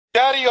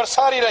ساری اور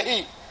ساری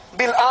رہی،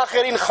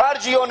 بالآخر ان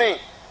خارجیوں نے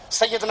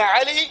سیدنا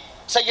علی،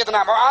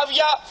 سیدنا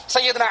معاویہ،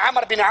 سیدنا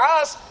عمر بن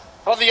عاص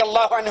رضی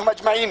اللہ عنہم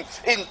اجمعین،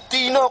 ان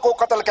تینوں کو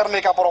قتل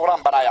کرنے کا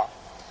پروگرام بنایا۔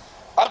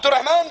 عبد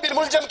الرحمن بن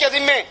ملجم کے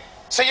ذمے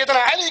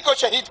سیدنا علی کو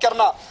شہید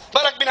کرنا،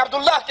 برق بن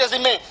عبداللہ کے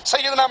ذمے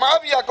سیدنا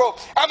معاویہ کو،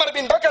 عمر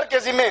بن بکر کے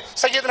ذمے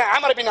سیدنا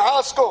عمر بن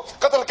عاص کو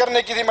قتل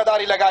کرنے کی ذمہ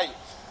داری لگائی۔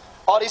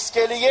 اور اس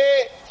کے لیے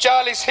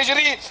 40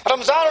 ہجری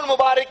رمضان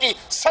المبارک کی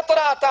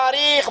 17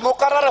 تاریخ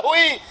مقرر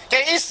ہوئی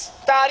کہ اس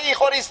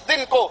تاریخ اور اس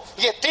دن کو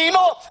یہ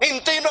تینوں ان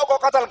تینوں کو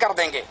قتل کر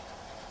دیں گے۔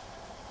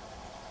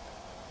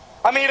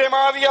 امیر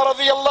معاویہ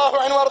رضی اللہ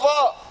عنہ وارضا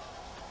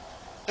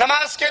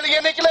نماز کے لیے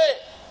نکلے،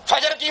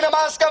 فجر کی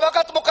نماز کا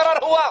وقت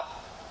مقرر ہوا،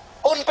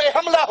 ان پہ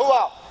حملہ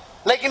ہوا،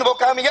 لیکن وہ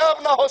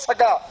کامیاب نہ ہو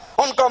سکا،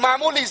 ان کو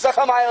معمولی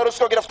زخم آئے اور اس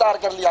کو گرفتار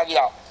کر لیا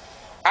گیا۔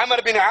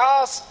 عمر بن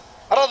عاص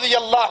رضی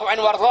اللہ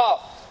عنہ وارضا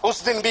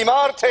اس دن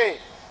بیمار تھے،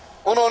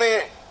 انہوں نے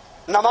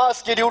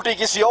نماز کی ڈیوٹی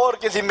کسی اور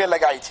کے ذمہ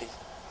لگائی تھی،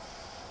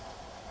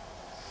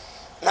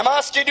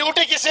 نماز کی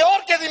ڈیوٹی کسی اور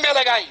کے ذمہ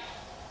لگائی،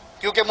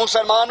 کیونکہ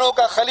مسلمانوں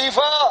کا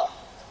خلیفہ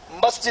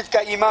مسجد کا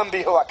امام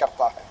بھی ہوا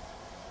کرتا ہے،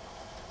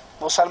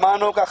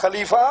 مسلمانوں کا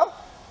خلیفہ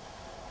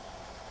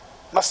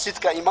مسجد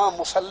کا امام،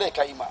 مصلی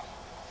کا امام۔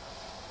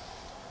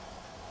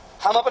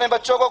 ہم اپنے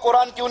بچوں کو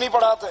قرآن کیوں نہیں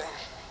پڑھاتے،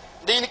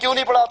 دین کیوں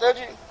نہیں پڑھاتے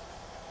جی؟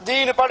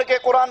 دین پڑھ کے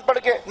قرآن پڑھ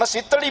کے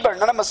مسیتڑ ہی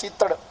بڑھنا نا،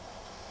 مسیتڑ۔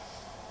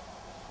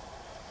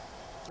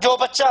 جو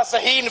بچہ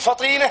ذہین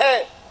فطین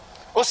ہے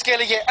اس کے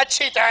لیے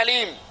اچھی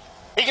تعلیم،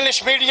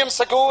 انگلش میڈیم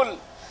سکول،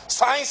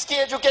 سائنس کی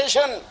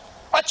ایجوکیشن،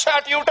 اچھا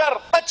ٹیوٹر،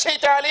 اچھی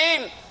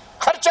تعلیم،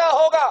 خرچہ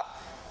ہوگا،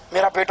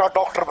 میرا بیٹا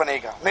ڈاکٹر بنے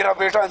گا، میرا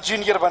بیٹا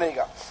انجینئر بنے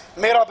گا،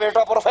 میرا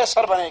بیٹا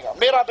پروفیسر بنے گا،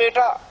 میرا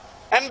بیٹا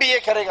MBA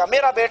کرے گا،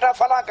 میرا بیٹا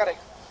فلاں کرے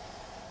گا۔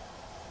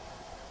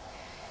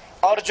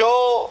 اور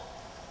جو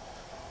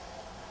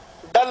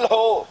ڈل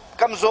ہو،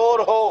 کمزور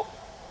ہو،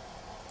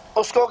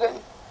 اس کو کہ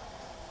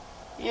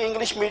یہ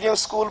انگلش میڈیم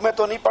سکول میں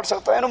تو نہیں پڑھ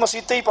سکتا، انہوں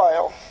مسیطے ہی پایا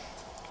ہو،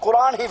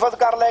 قرآن حفظ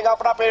کر لے گا،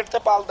 اپنا پیٹ سے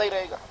پالتا ہی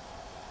رہے گا۔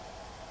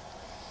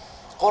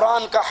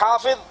 قرآن کا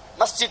حافظ،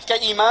 مسجد کا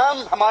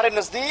امام ہمارے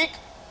نزدیک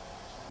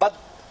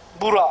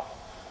برا،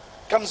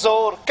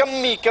 کمزور،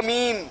 کمی،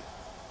 کمین۔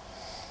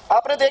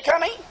 آپ نے دیکھا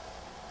نہیں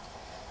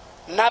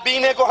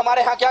نابینے کو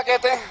ہمارے ہاں کیا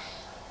کہتے ہیں؟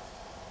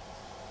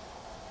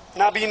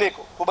 نابینے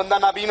کو، وہ بندہ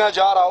نابینا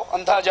جا رہا ہو،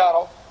 اندھا جا رہا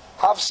ہو،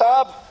 حافظ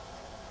صاحب،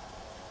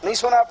 نہیں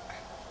سنا آپ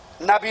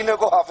نے؟ نابینے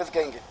کو حافظ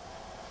کہیں گے۔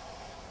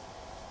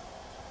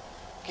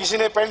 کسی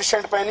نے پینٹ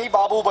شرٹ پہنی،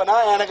 بابو بنا،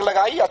 اینک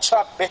لگائی،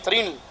 اچھا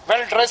بہترین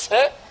ویل ڈریس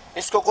ہے،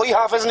 اس کو کوئی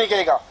حافظ نہیں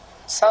کہے گا۔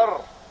 سر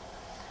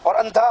اور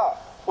اندھا،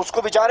 اس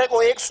کو بیچارے کو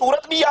ایک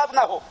صورت بھی یاد نہ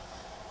ہو،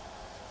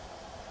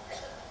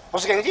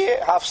 اس کہیں گے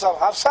حافظ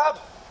صاحب، حافظ صاحب،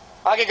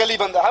 آگے گلی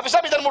بند ہے، حافظ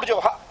صاحب ادھر مڑ جاؤ۔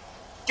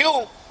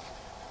 کیوں؟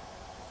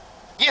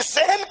 یہ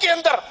ذہن کے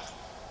اندر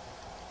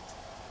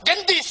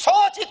گندی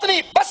سوچ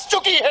اتنی بس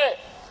چکی ہے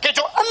کہ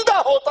جو اندھا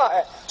ہوتا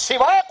ہے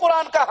سوائے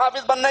قرآن کا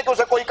حافظ بننے کے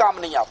اسے کوئی کام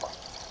نہیں آتا،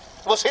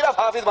 وہ صرف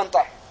حافظ بنتا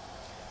ہے۔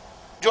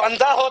 جو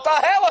اندھا ہوتا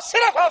ہے وہ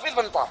صرف حافظ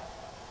بنتا ہے۔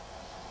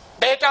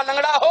 بیٹا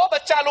لنگڑا ہو،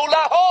 بچہ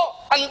لولا ہو،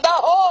 اندھا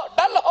ہو،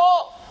 ڈل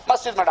ہو،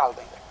 مسجد میں ڈال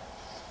دیں گے۔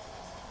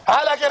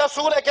 حالانکہ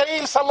رسول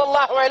کریم صلی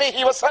اللہ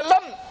علیہ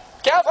وسلم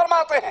کیا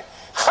فرماتے ہیں؟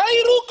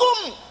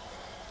 خیرکم،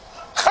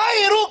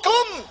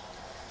 خیرکم،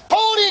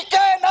 پوری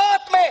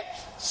کائنات میں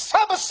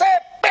سب سے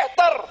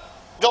بہتر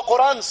جو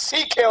قرآن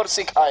سیکھے اور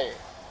سکھائے۔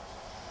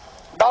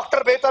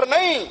 ڈاکٹر بہتر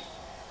نہیں،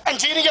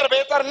 انجینئر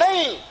بہتر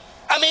نہیں،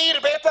 امیر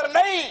بہتر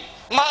نہیں،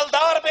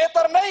 مالدار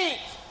بہتر نہیں،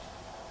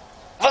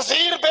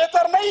 وزیر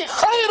بہتر نہیں،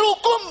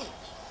 خیرکم،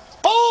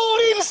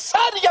 پوری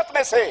انسانیت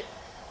میں سے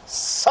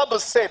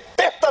سب سے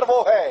بہتر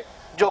وہ ہے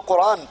جو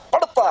قرآن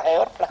پڑھتا ہے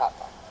اور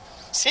پڑھاتا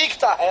ہے،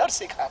 سیکھتا ہے اور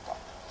سکھاتا ہے۔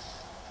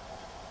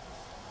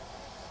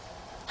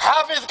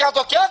 حافظ کا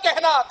تو کیا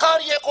کہنا،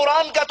 قاری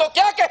قرآن کا تو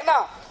کیا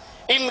کہنا،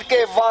 ان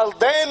کے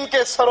والدین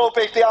کے سروں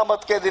پہ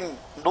قیامت کے دن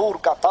نور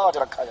کا تاج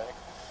رکھا جائے گا۔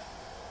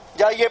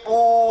 جائیے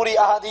پوری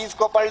احادیث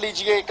کو پڑھ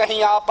لیجئے،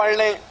 کہیں آپ پڑھ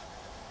لیں،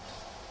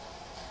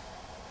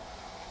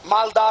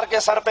 مالدار کے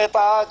سر پہ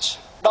تاج،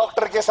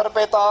 ڈاکٹر کے سر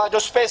پہ تاج، جو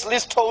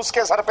اسپیشلسٹ ہو اس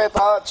کے سر پہ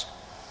تاج۔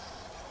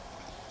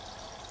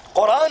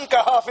 قرآن کا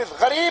حافظ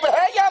غریب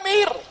ہے یا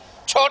امیر،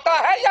 چھوٹا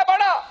ہے یا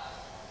بڑا،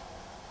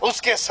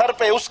 اس کے سر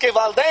پہ، اس کے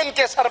والدین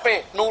کے سر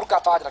پہ نور کا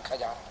تاج رکھا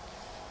جا رہا ہے۔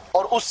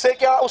 اور اس سے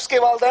کیا، اس کے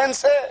والدین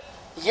سے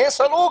یہ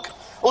سلوک،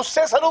 اس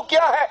سے سلوک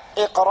کیا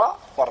ہے؟ اقرا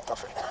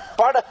وارتفع،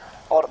 پڑھ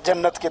اور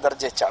جنت کے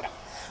درجے چڑھ،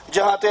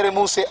 جہاں تیرے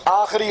منہ سے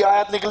آخری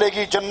آیت نکلے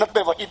گی جنت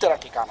میں وہی تیرا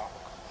ٹھکانہ ہوگا۔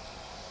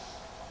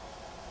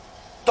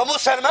 تو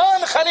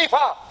مسلمان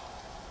خلیفہ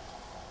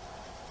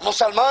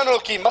مسلمانوں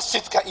کی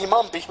مسجد کا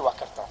امام بھی ہوا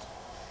کرتا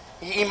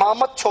تھا۔ یہ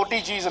امامت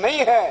چھوٹی چیز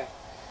نہیں ہے۔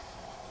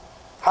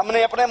 ہم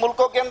نے اپنے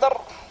ملکوں کے اندر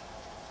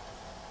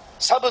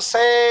سب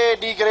سے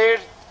ڈی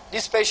گریڈ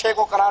جس پیشے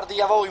کو قرار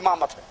دیا وہ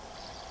امامت ہے۔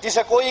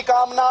 جسے کوئی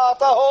کام نہ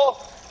آتا ہو،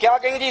 کیا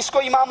کہیں جی اس کو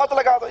امامت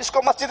لگا دو، اس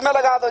کو مسجد میں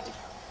لگا دو، جی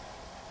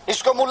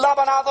اس کو ملا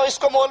بنا دو، اس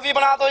کو مولوی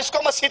بنا دو، اس کو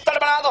مسیتڑ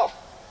بنا دو۔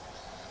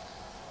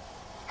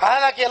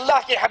 حالانکہ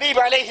اللہ کے حبیب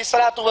علیہ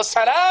الصلوۃ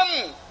والسلام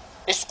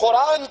اس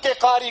قرآن کے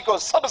قاری کو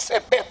سب سے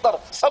بہتر،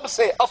 سب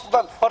سے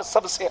افضل اور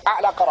سب سے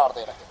اعلیٰ قرار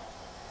دے رہے ہیں۔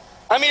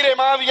 امیر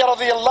معاویہ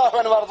رضی اللہ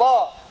عنہ وارضا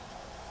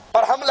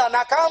پر حملہ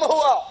ناکام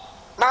ہوا،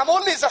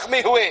 معمولی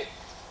زخمی ہوئے،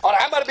 اور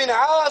عمر بن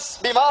عاص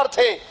بیمار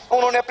تھے،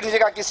 انہوں نے اپنی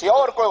جگہ کسی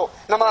اور کو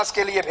نماز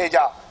کے لیے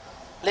بھیجا۔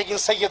 لیکن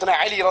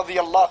سیدنا علی رضی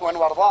اللہ عنہ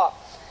وارضا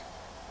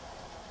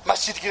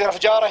مسجد کی طرف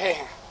جا رہے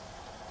ہیں۔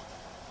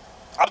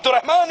 عبد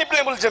الرحمن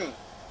ابن ملجم،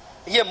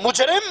 یہ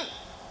مجرم،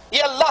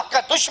 یہ اللہ کا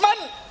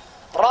دشمن،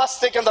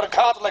 راستے کے اندر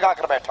گھات لگا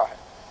کر بیٹھا ہے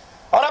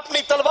اور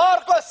اپنی تلوار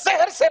کو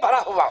زہر سے بھرا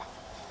ہوا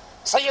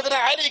سیدنا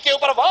علی کے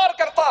اوپر وار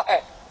کرتا ہے،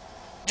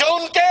 جو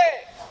ان کے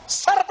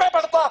سر پہ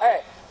پڑتا ہے۔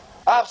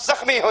 آپ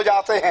زخمی ہو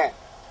جاتے ہیں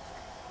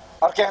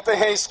اور کہتے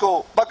ہیں اس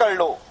کو پکڑ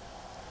لو۔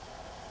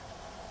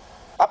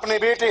 اپنے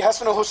بیٹے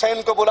حسن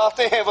حسین کو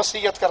بلاتے ہیں،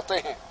 وصیت کرتے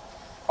ہیں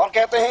اور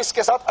کہتے ہیں اس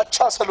کے ساتھ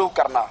اچھا سلوک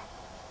کرنا،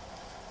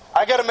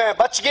 اگر میں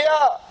بچ گیا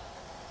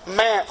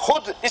میں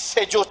خود اس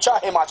سے جو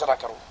چاہے ماجرا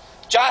کروں،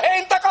 چاہے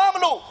انتقام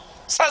لوں،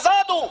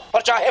 سزا دوں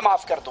اور چاہے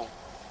معاف کر دوں،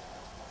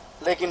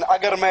 لیکن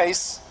اگر میں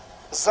اس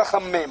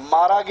زخم میں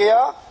مارا گیا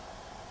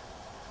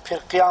پھر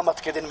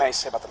قیامت کے دن میں اس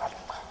سے بدلہ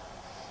لوں گا،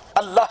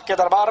 اللہ کے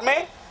دربار میں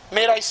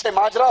میرا اس سے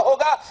ماجرا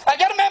ہوگا۔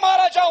 اگر میں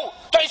مارا جاؤں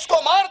تو اس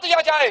کو مار دیا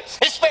جائے،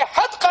 اس پہ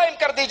حد قائم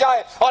کر دی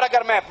جائے، اور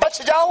اگر میں بچ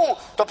جاؤں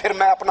تو پھر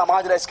میں اپنا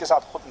ماجرا اس کے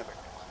ساتھ خود نبیڑ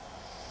لوں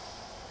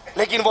گا۔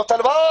 لیکن وہ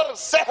تلوار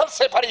زہر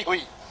سے بھری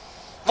ہوئی،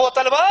 وہ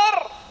تلوار،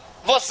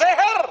 وہ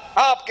زہر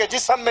آپ کے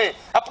جسم میں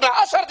اپنا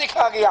اثر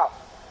دکھا گیا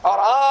اور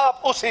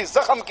آپ اسی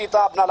زخم کی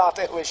تاب نہ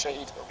لاتے ہوئے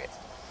شہید ہو گئے۔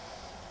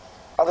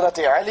 حضرت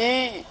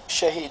علی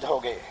شہید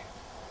ہو گئے،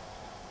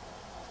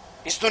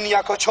 اس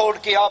دنیا کو چھوڑ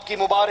کے آپ کی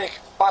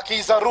مبارک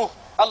پاکیزہ روح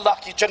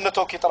اللہ کی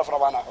جنتوں کی طرف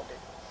روانہ ہو گئی۔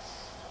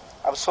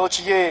 اب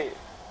سوچئے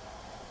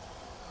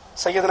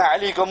سیدنا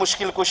علی کو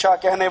مشکل کشا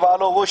کہنے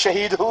والوں، وہ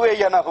شہید ہوئے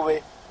یا نہ ہوئے؟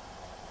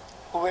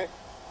 ہوئے۔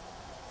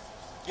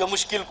 جو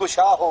مشکل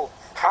کشا ہو،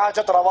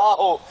 حاجت روا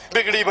ہو،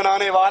 بگڑی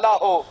بنانے والا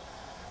ہو،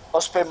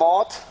 اس پہ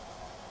موت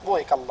وہ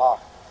ایک اللہ،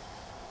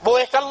 وہ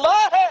ایک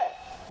اللہ ہے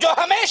جو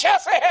ہمیشہ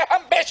سے ہے،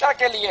 ہمیشہ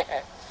کے لیے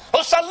ہے۔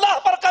 اس اللہ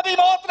پر کبھی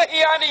موت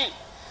نہیں آنی۔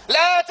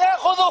 لا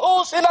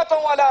تأخذہ سنۃ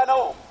ولا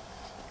نوم،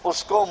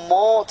 اس کو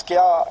موت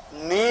کیا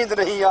نیند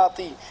نہیں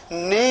آتی،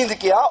 نیند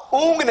کیا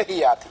اونگ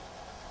نہیں آتی۔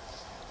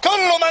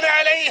 کل من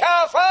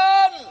علیہا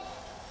فان،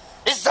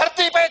 اس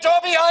دھرتی پہ جو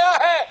بھی آیا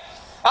ہے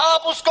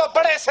آپ اس کو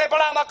بڑے سے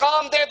بڑا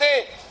مقام دے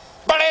دیں،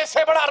 بڑے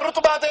سے بڑا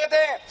رتبہ دے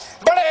دیں،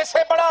 بڑے سے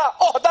بڑا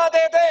عہدہ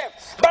دے دیں،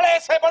 بڑے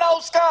سے بڑا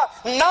اس کا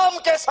نام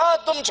کے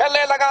ساتھ تم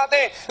چھلے لگا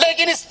دیں،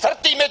 لیکن اس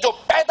دھرتی میں جو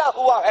پیدا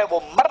ہوا ہے وہ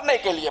مرنے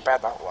کے لیے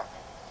پیدا ہوا ہے۔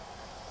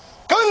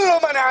 کل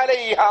من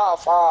علیہا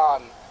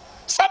فان،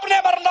 سب نے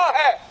مرنا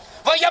ہے۔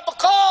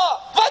 وَيَبْقَى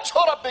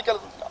وَجْهُ رَبِّكَ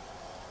الْعَلِيُّ،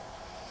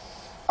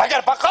 اگر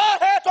بقا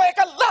ہے تو ایک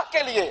اللہ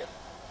کے لیے،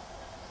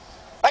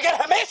 اگر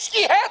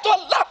ہمیشگی ہے تو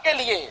اللہ کے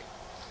لیے۔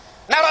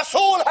 نہ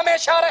رسول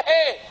ہمیشہ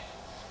رہے،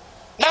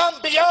 نہ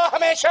انبیاء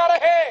ہمیشہ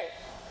رہے،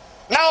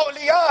 نہ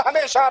اولیاء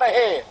ہمیشہ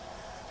رہے،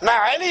 نہ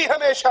علی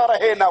ہمیشہ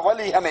رہے، نہ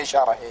ولی ہمیشہ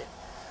رہے۔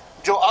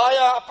 جو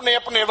آیا اپنے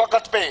اپنے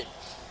وقت پہ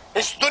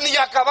اس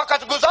دنیا کا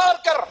وقت گزار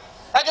کر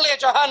اگلے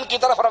جہان کی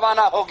طرف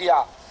روانہ ہو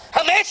گیا۔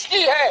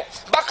 ہمیشگی ہے،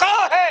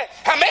 بقا ہے،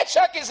 ہمیشہ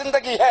کی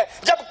زندگی ہے۔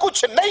 جب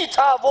کچھ نہیں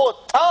تھا وہ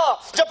تھا،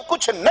 جب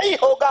کچھ نہیں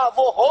ہوگا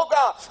وہ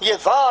ہوگا۔ یہ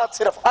ذات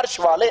صرف عرش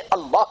والے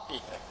اللہ کی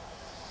ہے۔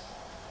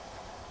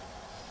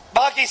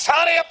 باقی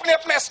سارے اپنے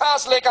اپنے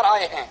سانس لے کر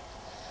آئے ہیں،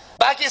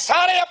 باقی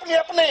سارے اپنی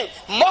اپنی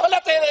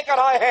مہلتیں لے کر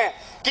آئے ہیں،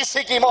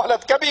 کسی کی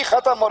مہلت کبھی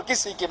ختم اور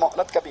کسی کی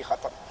مہلت کبھی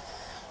ختم۔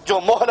 جو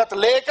مہلت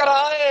لے کر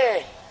آئے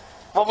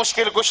وہ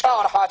مشکل کشا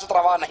اور حاجت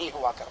روا نہیں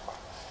ہوا کرتا۔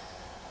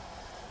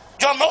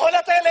 جو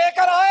مہلتیں لے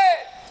کر آئے،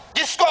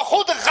 جس کو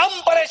خود غم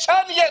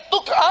پریشانی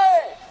دکھ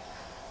آئے،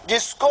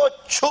 جس کو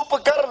چھپ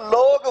کر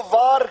لوگ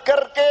وار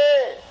کر کے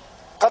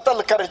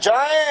قتل کر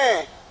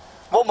جائیں،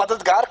 وہ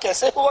مددگار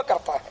کیسے ہوا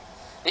کرتا ہے؟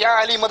 یا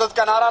علی مدد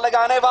کا نعرہ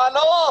لگانے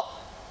والوں،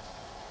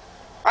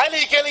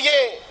 علی کے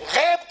لیے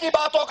غیب کی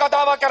باتوں کا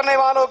دعویٰ کرنے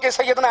والوں کہ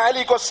سیدنا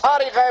علی کو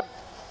ساری غیب،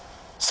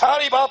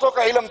 ساری باتوں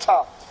کا علم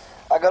تھا۔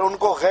 اگر ان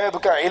کو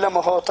غیب کا علم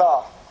ہوتا،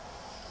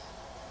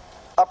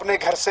 اپنے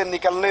گھر سے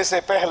نکلنے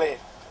سے پہلے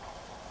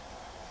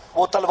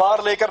وہ تلوار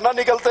لے کر نہ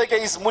نکلتے کہ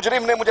اس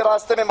مجرم نے مجھے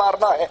راستے میں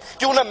مارنا ہے،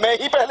 کیوں نہ میں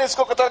ہی پہلے اس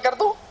کو قتل کر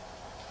دوں۔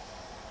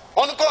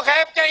 ان کو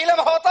غیب کا علم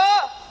ہوتا،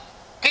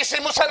 کسی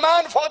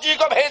مسلمان فوجی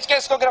کو بھیج کے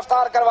اس کو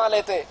گرفتار کروا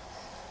لیتے۔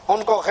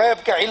 ان کو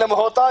غیب کا علم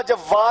ہوتا، جب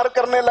وار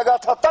کرنے لگا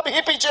تھا تب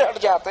ہی پیچھے ہٹ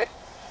جاتے۔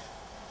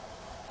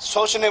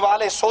 سوچنے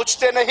والے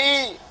سوچتے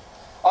نہیں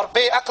اور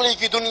بے عقلی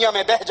کی دنیا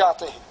میں بہہ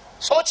جاتے ہیں۔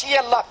 سوچئے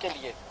اللہ کے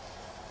لیے،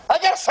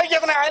 اگر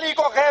سیدنا علی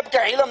کو غیب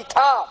کا علم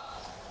تھا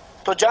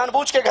تو جان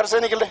بوجھ کے گھر سے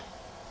نکلے۔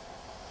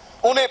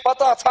 انہیں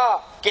پتا تھا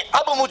کہ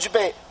اب مجھ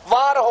پہ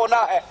وار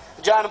ہونا ہے،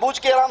 جان بوجھ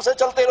کے آرام سے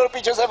چلتے اور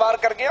پیچھے سے وار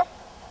کر گیا؟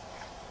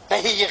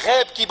 نہیں، یہ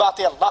غیب کی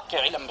باتیں اللہ کے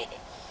علم میں ہے،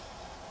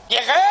 یہ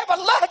غیب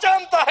اللہ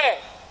جانتا ہے۔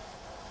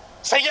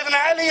 سیدنا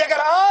علی اگر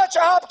آج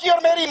آپ کی اور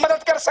میری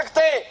مدد کر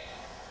سکتے،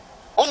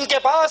 ان کے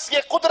پاس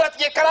یہ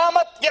قدرت، یہ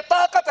کرامت، یہ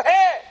طاقت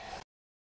ہے